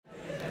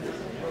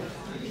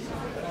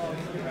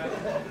Hi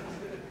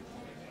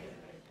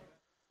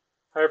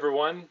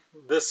everyone,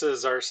 this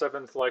is our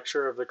 7th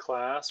lecture of the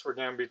class. We're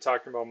going to be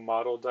talking about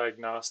model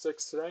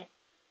diagnostics today.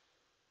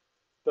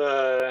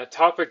 The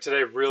topic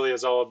today really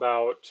is all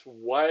about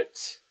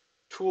what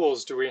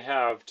tools do we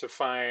have to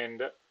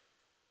find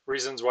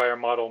reasons why our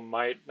model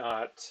might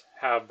not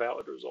have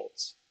valid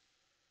results.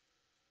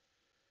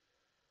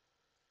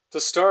 To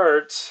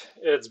start,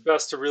 it's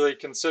best to really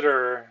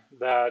consider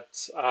that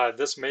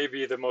this may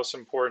be the most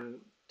important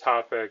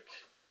topic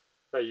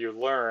that you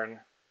learn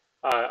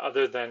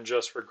other than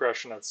just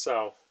regression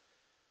itself.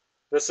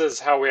 This is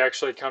how we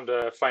actually come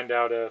to find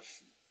out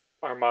if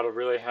our model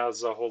really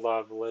has a whole lot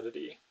of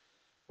validity.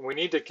 And we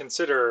need to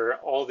consider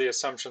all the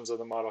assumptions of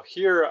the model.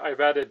 Here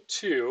I've added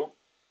two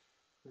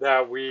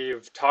that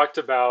we've talked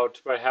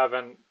about but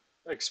haven't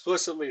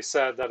explicitly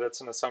said that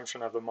it's an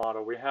assumption of the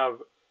model. We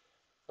have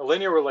a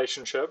linear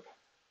relationship.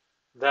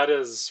 That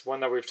is one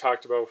that we've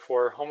talked about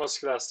before.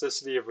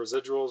 Homoscedasticity of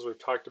residuals, we've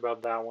talked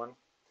about that one.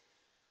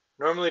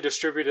 Normally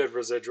distributed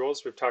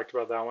residuals, we've talked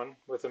about that one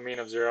with a mean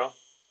of 0.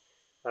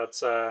 That's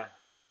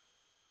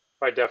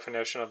by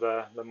definition of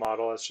the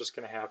model, it's just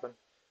going to happen.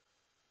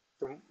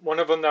 One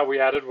of them that we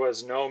added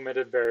was no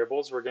omitted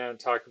variables. We're going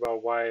to talk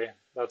about why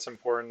that's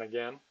important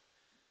again.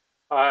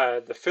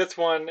 The fifth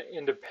one,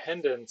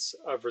 independence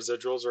of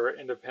residuals or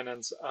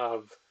independence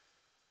of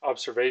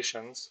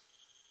observations.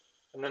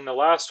 And then the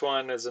last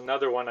one is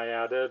another one I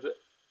added,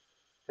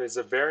 is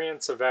the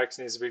variance of x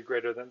needs to be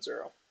greater than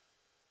 0.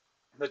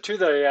 The two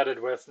that I added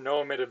with no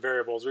omitted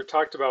variables, we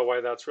talked about why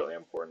that's really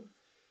important.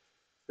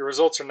 Your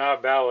results are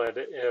not valid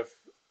if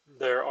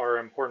there are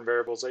important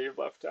variables that you've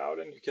left out.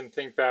 And you can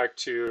think back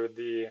to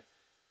the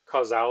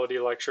causality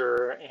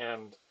lecture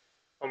and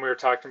when we were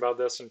talking about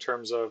this in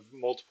terms of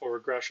multiple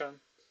regression.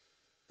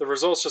 The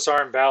results just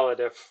aren't valid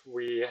if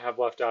we have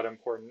left out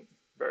important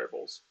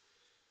variables.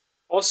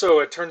 Also,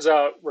 it turns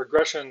out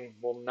regression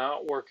will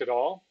not work at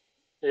all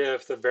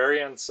if the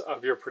variance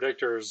of your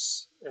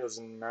predictors is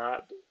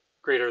not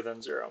greater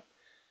than 0.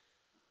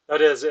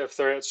 That is, if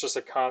it's just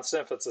a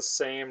constant, if it's the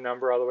same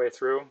number all the way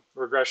through,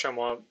 regression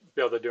won't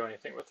be able to do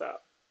anything with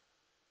that.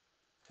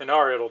 In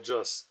R, it'll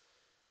just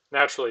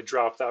naturally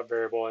drop that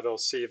variable. It'll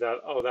see that,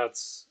 oh,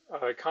 that's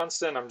a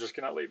constant, I'm just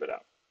going to leave it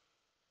out.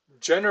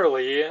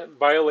 Generally,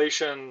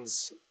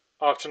 violations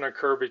often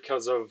occur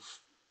because of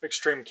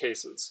extreme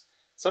cases.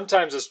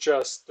 Sometimes it's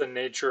just the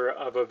nature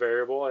of a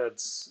variable.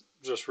 It's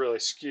just really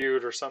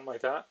skewed or something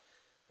like that.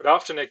 But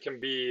often it can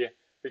be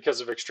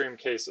because of extreme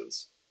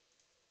cases.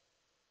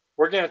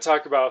 We're going to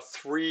talk about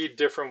 3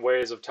 different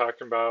ways of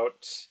talking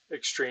about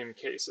extreme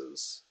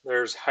cases.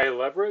 There's high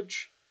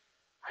leverage,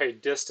 high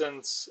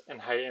distance,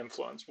 and high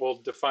influence. We'll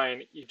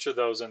define each of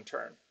those in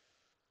turn.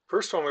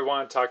 First one we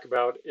want to talk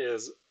about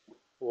is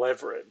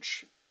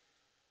leverage.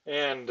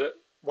 And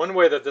one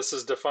way that this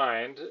is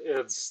defined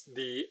is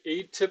the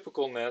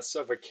atypicalness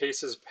of a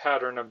case's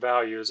pattern of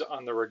values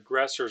on the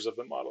regressors of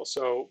the model.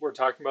 So we're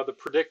talking about the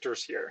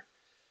predictors here.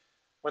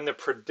 When the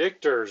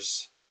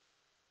predictors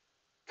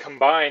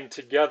combined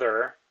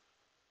together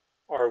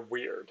are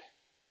weird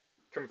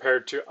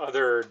compared to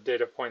other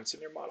data points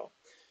in your model.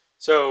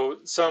 So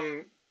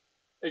some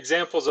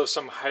examples of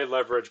some high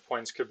leverage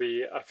points could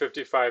be a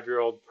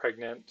 55-year-old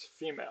pregnant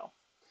female.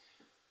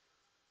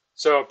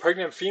 So a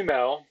pregnant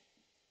female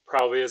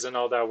probably isn't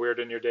all that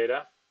weird in your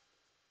data.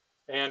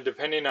 And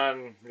depending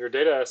on your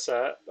data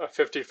set, a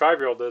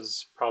 55-year-old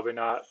is probably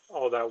not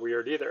all that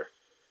weird either.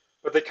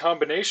 But the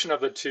combination of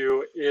the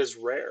two is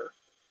rare.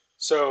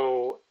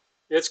 So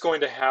it's going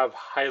to have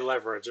high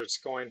leverage. It's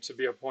going to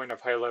be a point of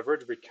high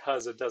leverage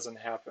because it doesn't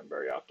happen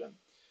very often.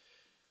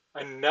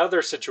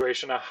 Another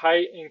situation, a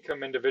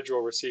high-income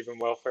individual receiving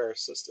welfare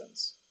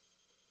assistance.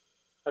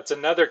 That's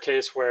another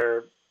case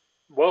where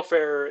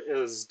welfare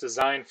is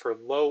designed for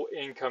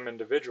low-income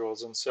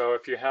individuals. And so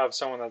if you have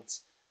someone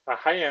that's a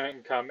high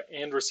income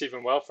and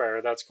receiving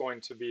welfare, that's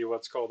going to be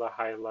what's called a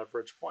high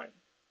leverage point.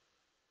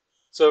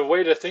 So a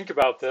way to think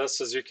about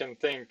this is you can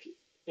think,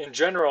 in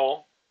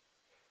general,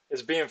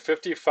 is being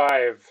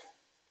 55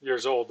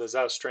 years old, is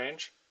that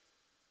strange?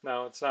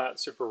 No, it's not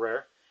super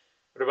rare.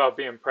 What about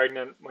being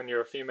pregnant when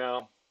you're a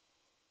female?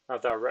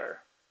 Not that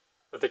rare.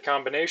 But the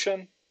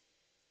combination,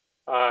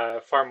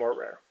 far more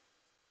rare.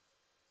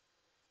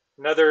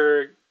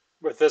 Another,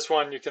 with this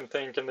one, you can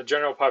think in the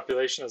general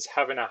population as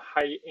having a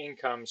high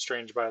income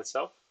strange by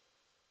itself.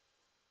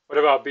 What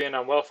about being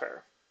on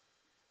welfare?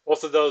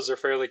 Both of those are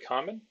fairly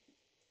common.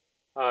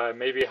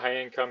 Maybe high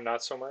income,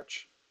 not so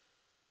much.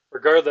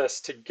 Regardless,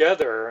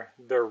 together,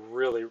 they're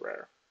really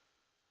rare.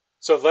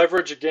 So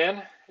leverage,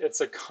 again,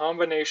 it's a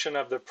combination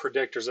of the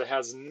predictors. It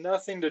has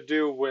nothing to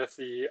do with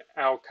the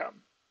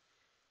outcome.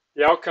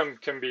 The outcome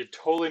can be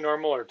totally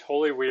normal or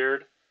totally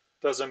weird,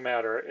 doesn't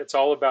matter. It's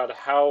all about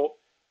how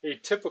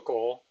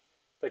atypical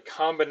the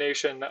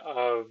combination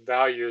of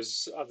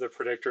values of the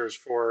predictors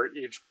for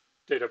each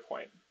data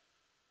point.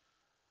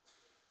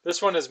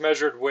 This one is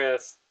measured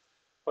with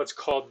what's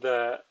called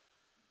the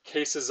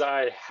cases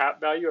I hat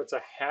value. It's a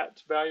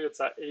hat value, it's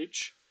that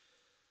H.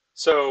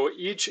 So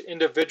each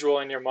individual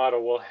in your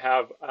model will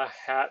have a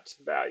hat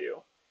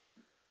value.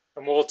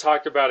 And we'll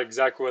talk about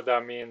exactly what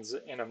that means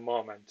in a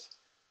moment.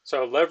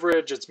 So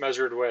leverage, it's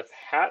measured with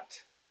hat,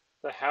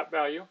 the hat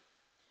value,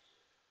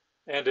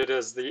 and it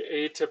is the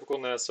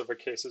atypicalness of a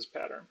cases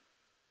pattern.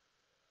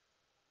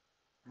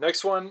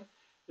 Next one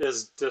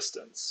is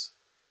distance.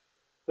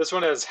 This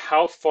one is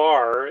how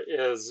far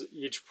is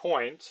each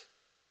point?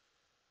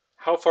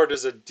 How far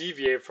does it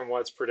deviate from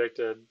what's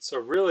predicted? So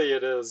really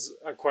it is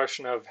a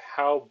question of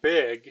how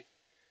big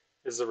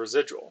is the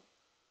residual.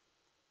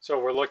 So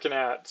we're looking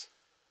at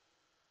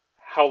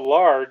how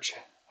large,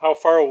 how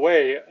far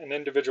away an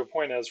individual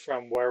point is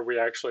from where we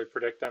actually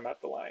predict them at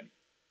the line.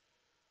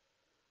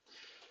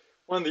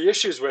 One of the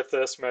issues with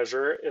this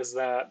measure is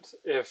that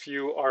if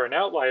you are an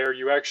outlier,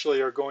 you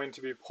actually are going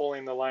to be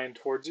pulling the line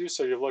towards you,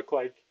 so you look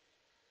like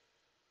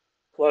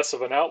less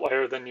of an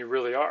outlier than you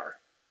really are.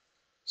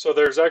 So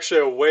there's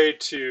actually a way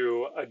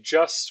to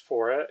adjust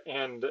for it,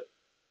 and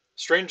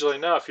strangely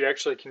enough, you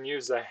actually can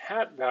use the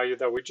hat value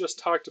that we just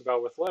talked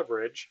about with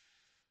leverage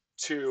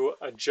to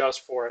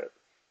adjust for it.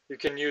 You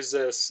can use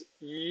this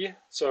E,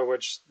 so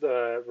which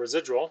the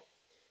residual,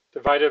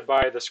 divided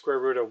by the square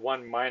root of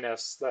 1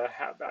 minus the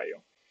hat value.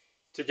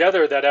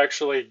 Together, that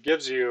actually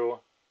gives you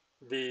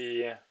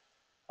the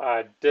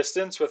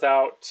distance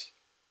without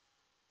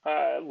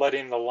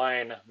letting the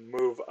line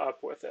move up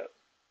with it.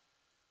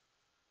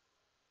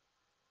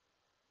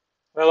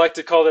 I like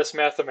to call this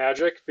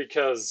mathemagic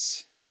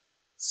because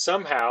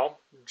somehow,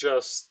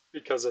 just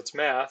because it's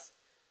math,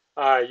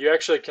 you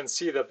actually can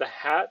see that the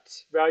hat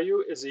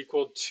value is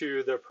equal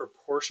to the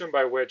proportion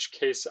by which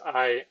case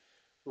I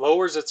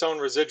lowers its own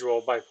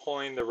residual by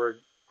pulling the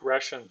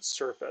regression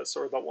surface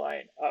or the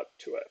line up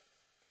to it.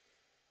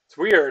 It's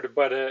weird,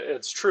 but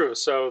it's true.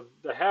 So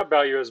the hat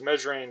value is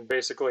measuring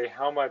basically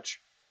how much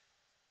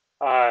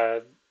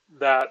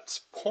that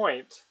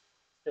point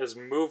is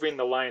moving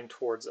the line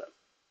towards it.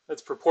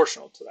 It's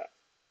proportional to that.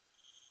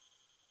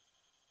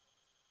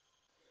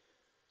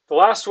 The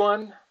last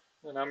one,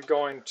 and I'm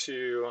going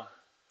to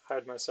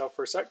hide myself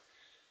for a sec,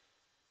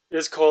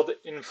 is called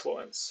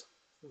influence.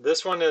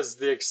 This one is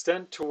the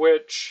extent to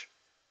which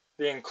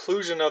the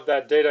inclusion of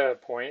that data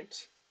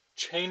point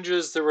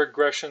changes the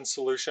regression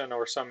solution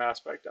or some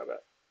aspect of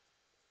it.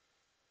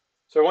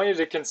 So I want you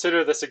to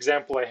consider this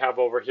example I have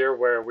over here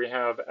where we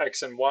have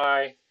X and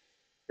Y,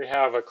 we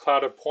have a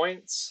cloud of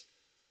points,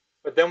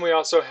 but then we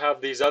also have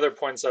these other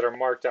points that are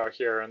marked out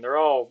here, and they're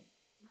all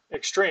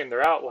extreme,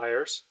 they're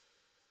outliers.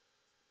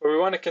 But we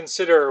want to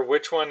consider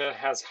which one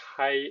has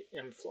high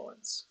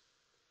influence.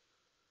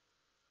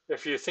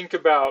 If you think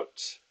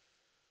about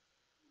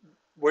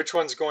which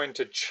one's going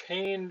to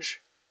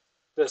change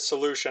the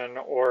solution,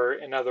 or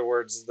in other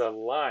words, the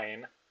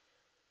line,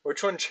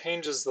 which one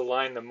changes the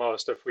line the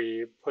most if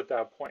we put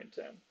that point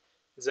in?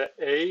 Is it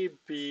A,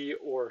 B,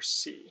 or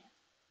C?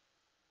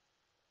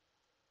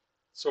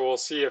 So we'll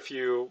see if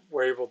you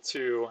were able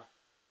to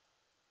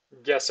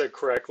guess it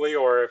correctly,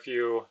 or if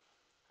you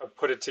have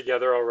put it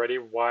together already,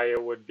 why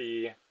it would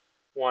be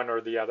one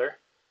or the other.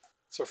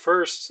 So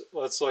first,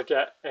 let's look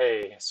at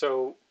A.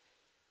 So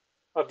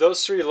of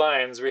those three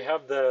lines, we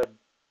have the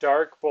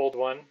dark bold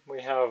one,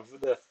 we have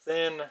the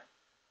thin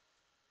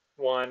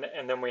one,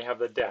 and then we have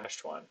the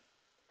dashed one.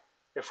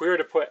 If we were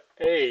to put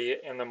A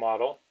in the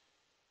model,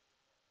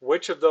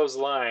 which of those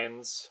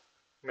lines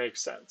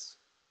makes sense?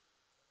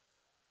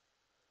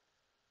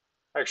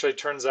 Actually, it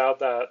turns out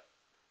that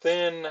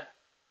thin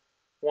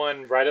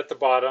one right at the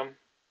bottom,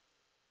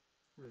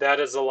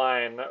 that is a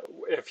line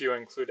if you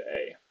include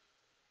A,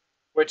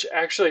 which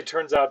actually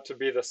turns out to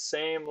be the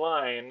same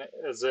line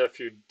as if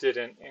you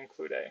didn't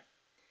include A.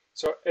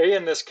 So A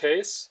in this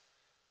case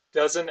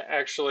doesn't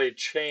actually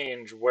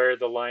change where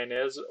the line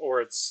is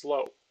or its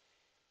slope.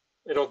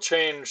 It'll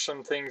change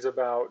some things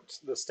about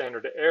the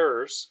standard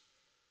errors,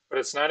 but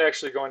it's not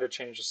actually going to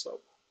change the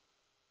slope.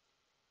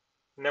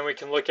 And then we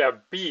can look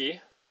at B,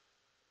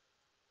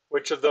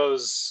 which of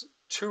those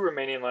two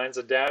remaining lines,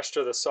 the dashed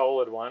or the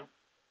solid one,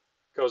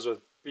 goes with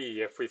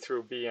B if we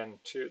threw B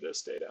into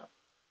this data.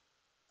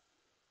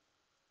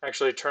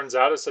 Actually, it turns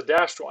out it's a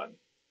dashed one.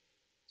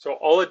 So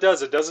all it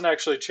does, it doesn't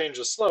actually change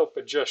the slope,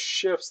 it just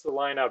shifts the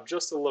line up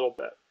just a little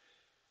bit.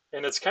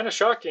 And it's kind of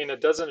shocking,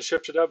 it doesn't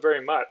shift it up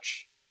very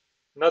much.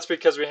 And that's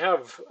because we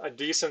have a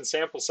decent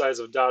sample size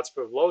of dots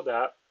below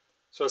that.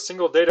 So a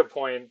single data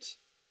point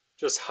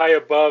just high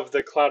above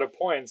the cloud of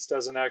points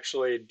doesn't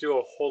actually do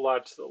a whole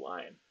lot to the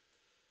line.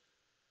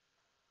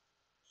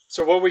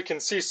 So what we can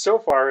see so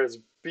far is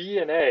B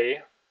and A,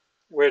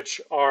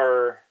 which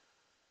are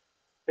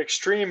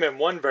extreme in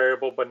one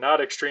variable but not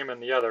extreme in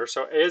the other.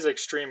 So A is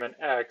extreme in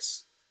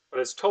X, but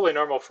it's totally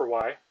normal for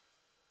Y.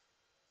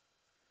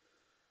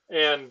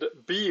 And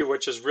B,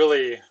 which is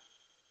really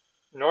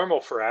normal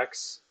for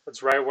X,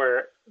 it's right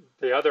where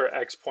the other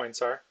X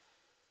points are,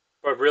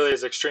 but really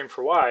is extreme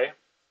for Y.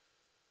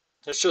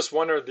 It's just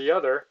one or the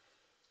other.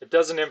 It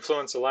doesn't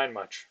influence the line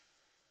much.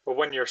 But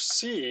when you're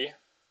C,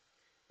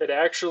 it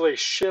actually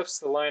shifts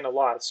the line a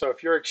lot. So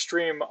if you're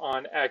extreme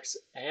on X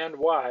and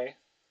Y,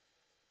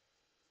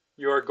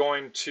 you are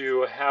going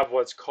to have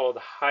what's called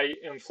high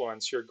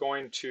influence. You're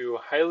going to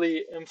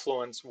highly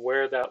influence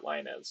where that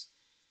line is.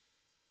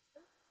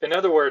 In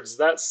other words,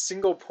 that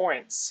single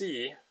point,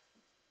 C,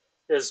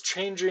 is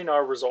changing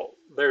our result.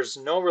 There's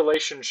no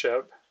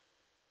relationship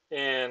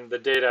in the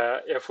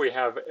data if we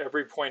have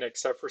every point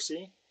except for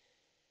C.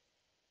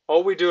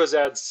 All we do is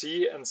add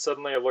C, and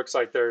suddenly it looks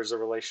like there's a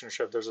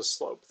relationship, there's a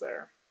slope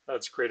there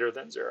that's greater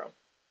than 0.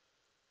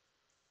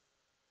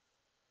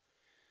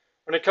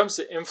 When it comes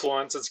to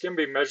influence, it's going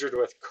to be measured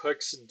with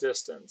Cook's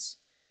distance.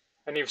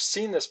 And you've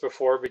seen this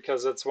before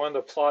because it's one of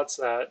the plots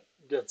that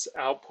gets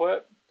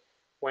output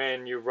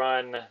when you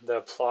run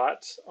the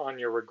plot on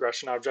your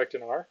regression object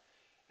in R.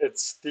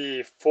 It's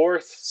the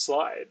fourth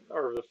slide,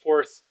 or the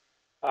fourth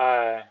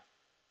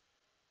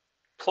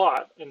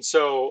plot. And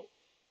so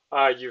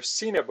you've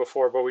seen it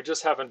before, but we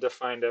just haven't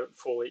defined it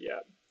fully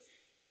yet.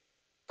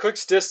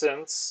 Cook's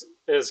distance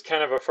is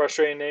kind of a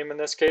frustrating name in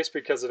this case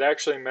because it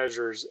actually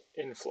measures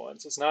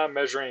influence. It's not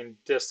measuring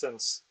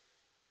distance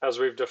as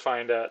we've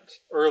defined it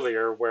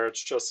earlier, where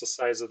it's just the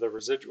size of the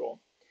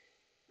residual.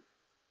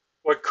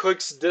 What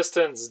Cook's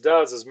distance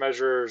does is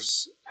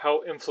measures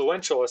how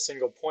influential a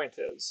single point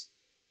is.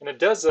 And it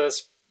does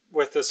this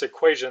with this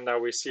equation that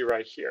we see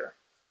right here.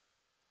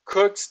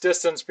 Cook's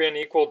distance being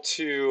equal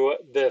to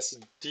this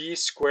d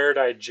squared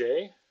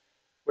ij,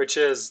 which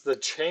is the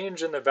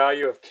change in the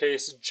value of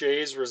case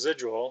j's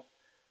residual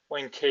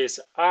when case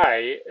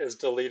I is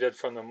deleted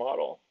from the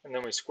model, and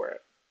then we square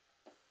it.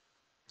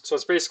 So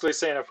it's basically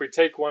saying if we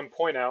take one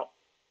point out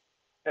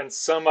and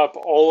sum up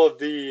all of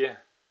the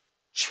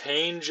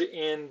change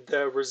in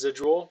the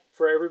residual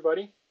for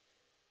everybody,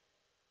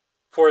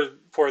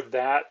 for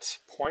that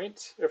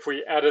point, if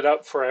we add it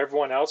up for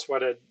everyone else,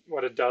 what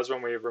it does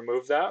when we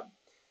remove that,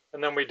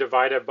 and then we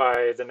divide it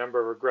by the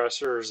number of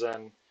regressors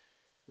and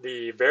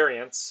the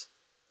variance,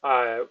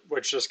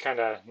 which just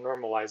kind of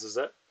normalizes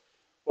it,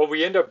 what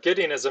we end up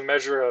getting is a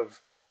measure of,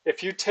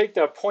 if you take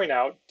that point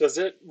out, does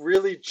it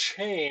really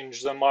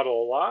change the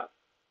model a lot,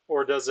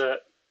 or does it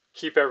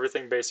keep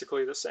everything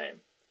basically the same?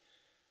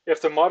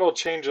 If the model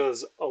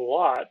changes a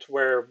lot,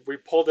 where we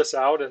pull this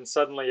out and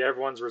suddenly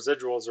everyone's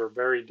residuals are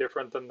very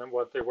different than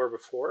what they were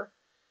before,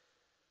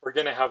 we're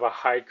going to have a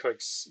high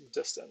Cook's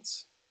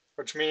distance,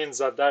 which means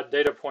that that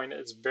data point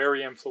is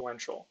very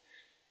influential.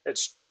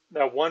 It's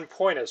that one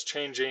point is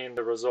changing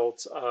the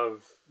results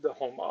of the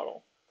whole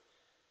model.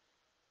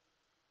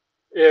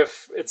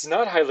 If it's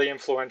not highly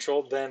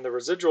influential, then the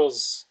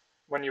residuals,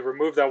 when you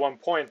remove that one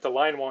point, the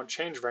line won't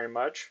change very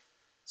much.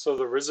 So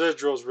the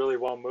residuals really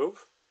won't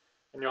move,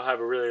 and you'll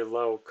have a really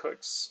low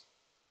Cook's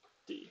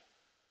D.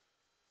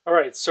 All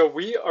right, so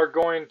we are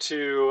going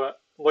to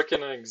look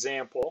at an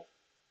example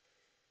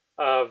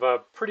of a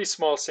pretty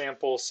small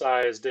sample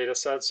size data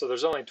set. So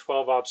there's only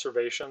 12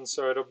 observations,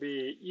 so it'll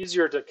be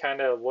easier to kind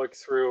of look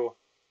through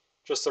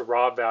just the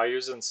raw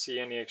values and see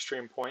any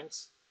extreme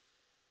points.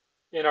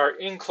 In our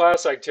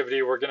in-class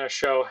activity, we're going to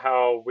show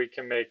how we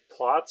can make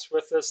plots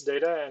with this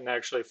data and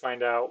actually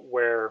find out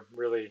where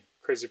really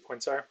crazy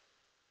points are.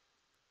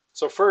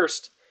 So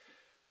first,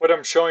 what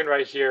I'm showing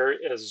right here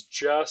is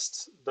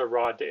just the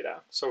raw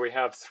data. So we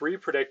have 3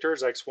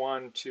 predictors,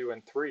 x1, 2,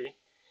 and 3.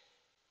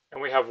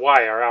 And we have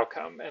y, our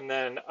outcome. And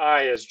then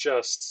I is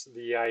just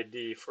the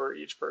ID for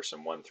each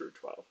person, 1 through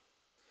 12.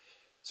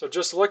 So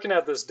just looking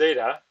at this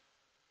data,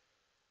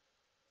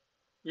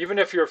 even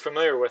if you're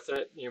familiar with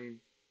it, you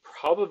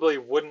probably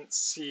wouldn't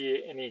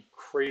see any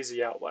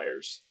crazy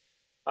outliers.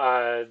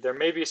 There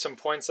may be some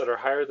points that are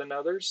higher than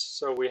others.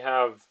 So we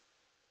have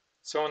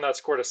someone that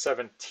scored a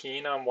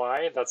 17 on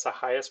y, that's the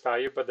highest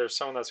value, but there's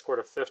someone that scored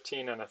a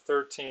 15 and a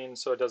 13,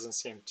 so it doesn't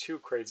seem too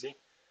crazy.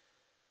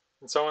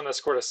 And someone that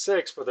scored a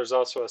 6, but there's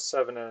also a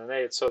 7 and an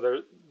 8,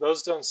 so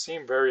those don't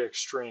seem very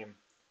extreme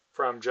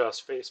from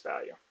just face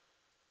value.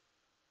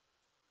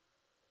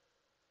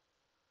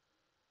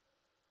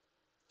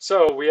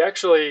 So we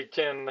actually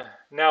can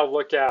now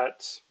look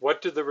at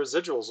what do the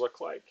residuals look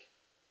like.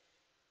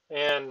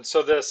 And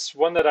so this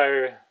one that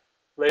I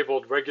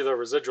labeled regular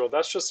residual,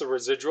 that's just a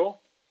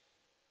residual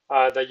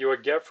that you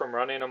would get from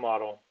running a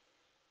model.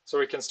 So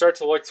we can start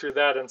to look through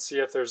that and see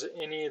if there's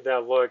any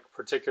that look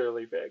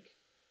particularly big.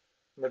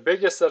 And the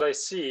biggest that I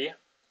see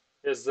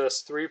is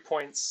this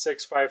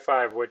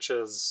 3.655, which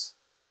is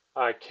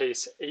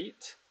case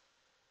 8.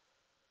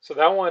 So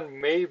that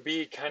one may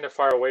be kind of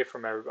far away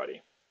from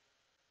everybody.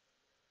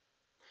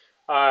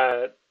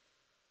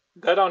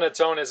 That on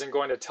its own isn't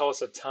going to tell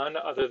us a ton,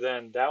 other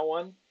than that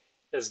one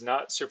is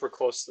not super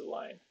close to the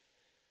line.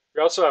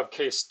 We also have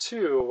case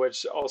 2,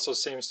 which also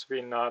seems to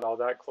be not all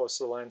that close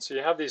to the line. So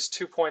you have these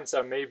 2 points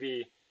that may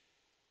be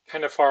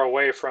kind of far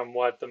away from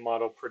what the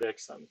model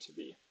predicts them to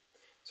be.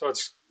 So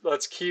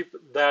let's keep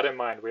that in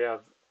mind. We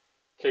have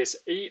case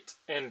 8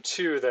 and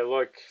 2 that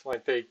look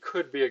like they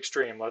could be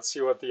extreme. Let's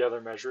see what the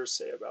other measures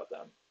say about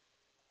them.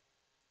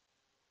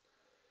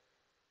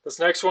 This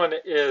next one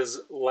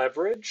is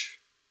leverage.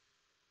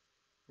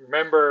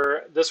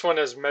 Remember, this one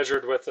is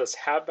measured with this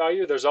hat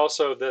value. There's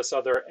also this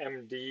other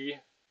MD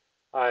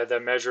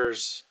that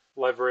measures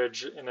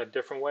leverage in a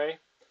different way.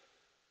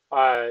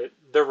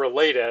 They're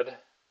related,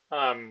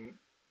 um,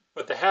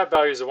 but the hat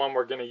value is the one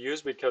we're going to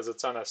use because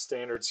it's on a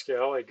standard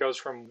scale. It goes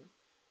from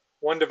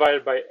 1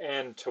 divided by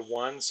n to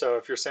 1. So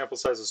if your sample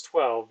size is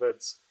 12,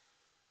 it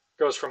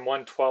goes from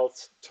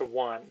 1/12 to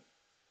 1. And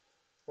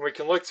we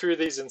can look through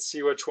these and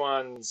see which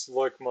ones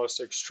look most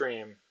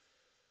extreme.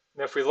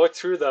 And if we look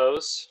through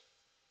those,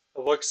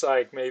 it looks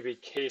like maybe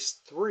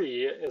case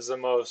 3 is the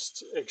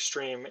most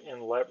extreme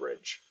in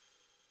leverage.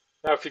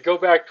 Now, if you go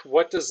back,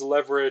 what does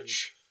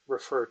leverage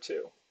refer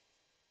to?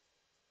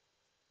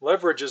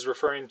 Leverage is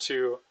referring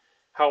to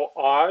how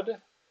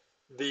odd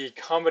the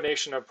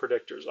combination of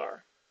predictors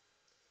are.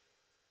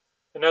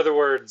 In other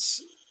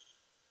words,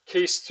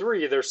 case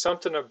 3, there's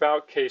something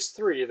about case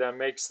 3 that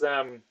makes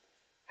them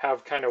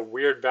have kind of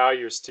weird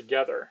values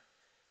together.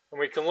 And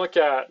we can look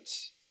at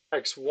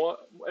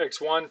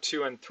x1,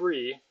 2, and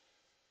 3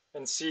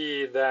 and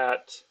see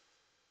that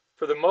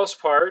for the most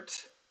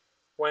part,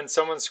 when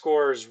someone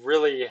scores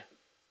really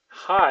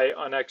high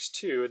on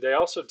x2, they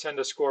also tend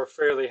to score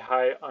fairly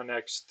high on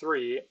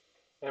x3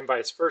 and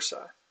vice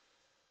versa.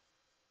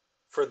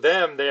 For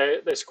them, they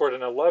scored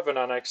an 11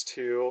 on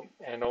x2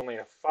 and only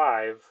a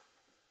 5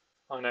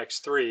 on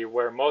x3,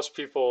 where most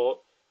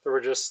people,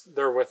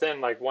 they're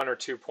within like 1 or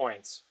 2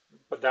 points,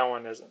 but that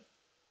one isn't.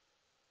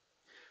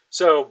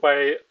 So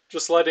by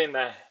just letting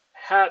the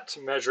hat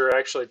measure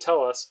actually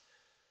tell us,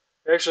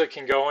 we actually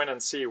can go in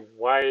and see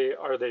why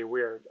are they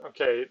weird.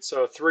 Okay,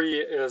 so 3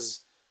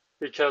 is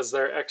because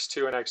their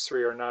x2 and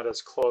x3 are not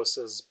as close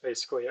as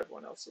basically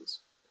everyone else's.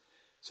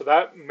 So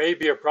that may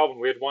be a problem.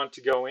 We'd want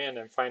to go in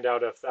and find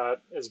out if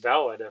that is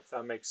valid, if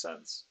that makes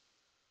sense.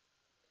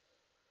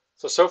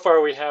 So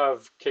far we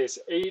have case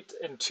 8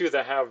 and 2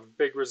 that have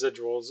big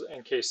residuals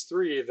and case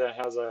 3 that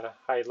has a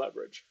high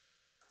leverage.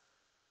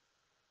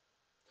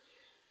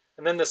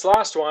 And then this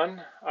last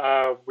one,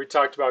 we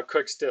talked about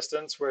Cook's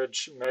distance,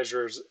 which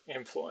measures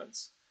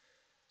influence.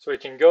 So we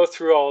can go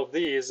through all of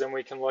these and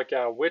we can look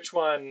at which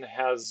one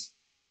has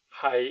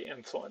high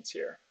influence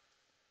here.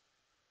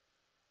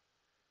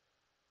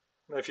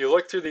 And if you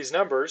look through these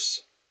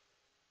numbers,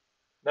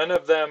 none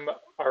of them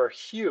are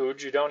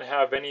huge. You don't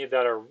have any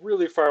that are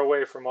really far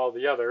away from all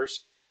the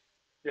others.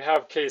 You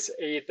have case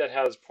 8 that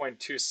has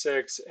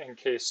 0.26 and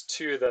case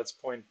 2 that's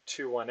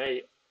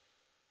 0.218.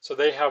 So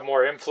they have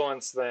more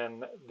influence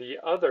than the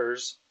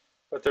others,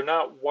 but they're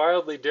not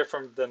wildly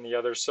different than the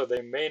others, so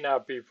they may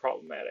not be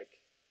problematic.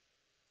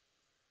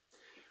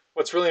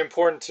 What's really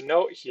important to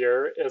note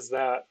here is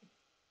that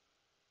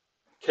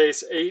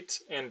case 8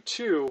 and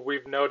 2,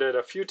 we've noted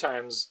a few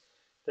times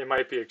they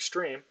might be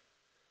extreme.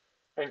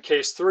 And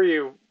case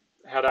 3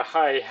 had a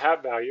high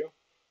hat value.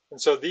 And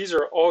so these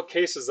are all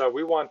cases that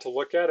we want to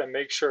look at and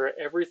make sure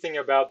everything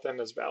about them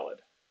is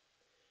valid.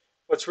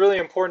 What's really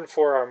important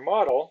for our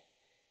model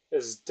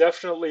is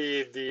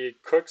definitely the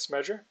Cook's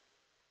measure,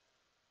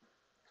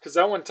 because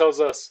that one tells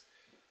us,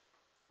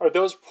 are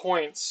those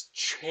points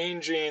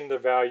changing the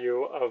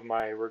value of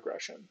my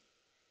regression?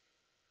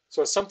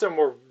 So something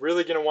we're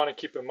really going to want to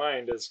keep in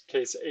mind is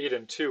case 8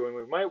 and 2, and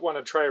we might want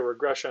to try a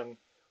regression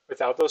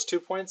without those 2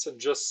 points and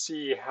just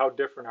see how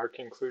different our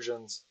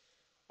conclusions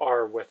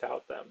are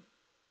without them.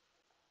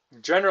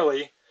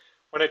 Generally,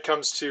 when it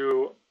comes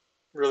to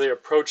really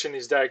approaching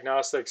these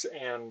diagnostics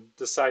and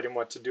deciding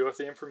what to do with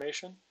the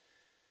information,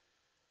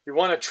 you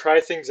want to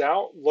try things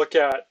out, look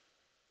at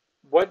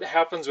what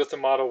happens with the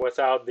model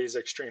without these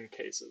extreme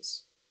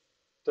cases.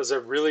 Does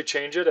it really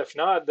change it? If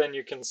not, then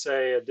you can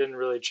say it didn't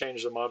really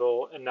change the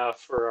model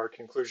enough for our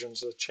conclusions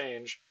to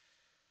change.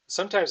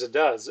 Sometimes it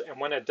does, and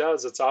when it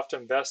does, it's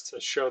often best to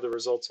show the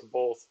results of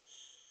both.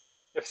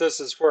 If this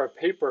is for a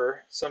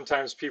paper,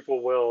 sometimes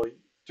people will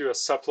do a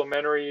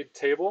supplementary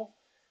table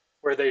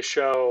where they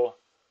show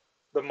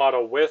the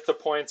model with the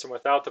points and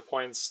without the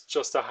points,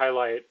 just to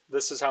highlight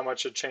this is how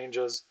much it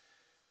changes.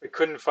 We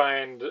couldn't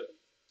find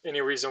any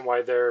reason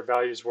why their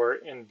values were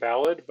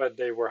invalid, but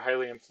they were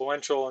highly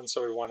influential, and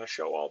so we want to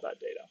show all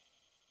that data.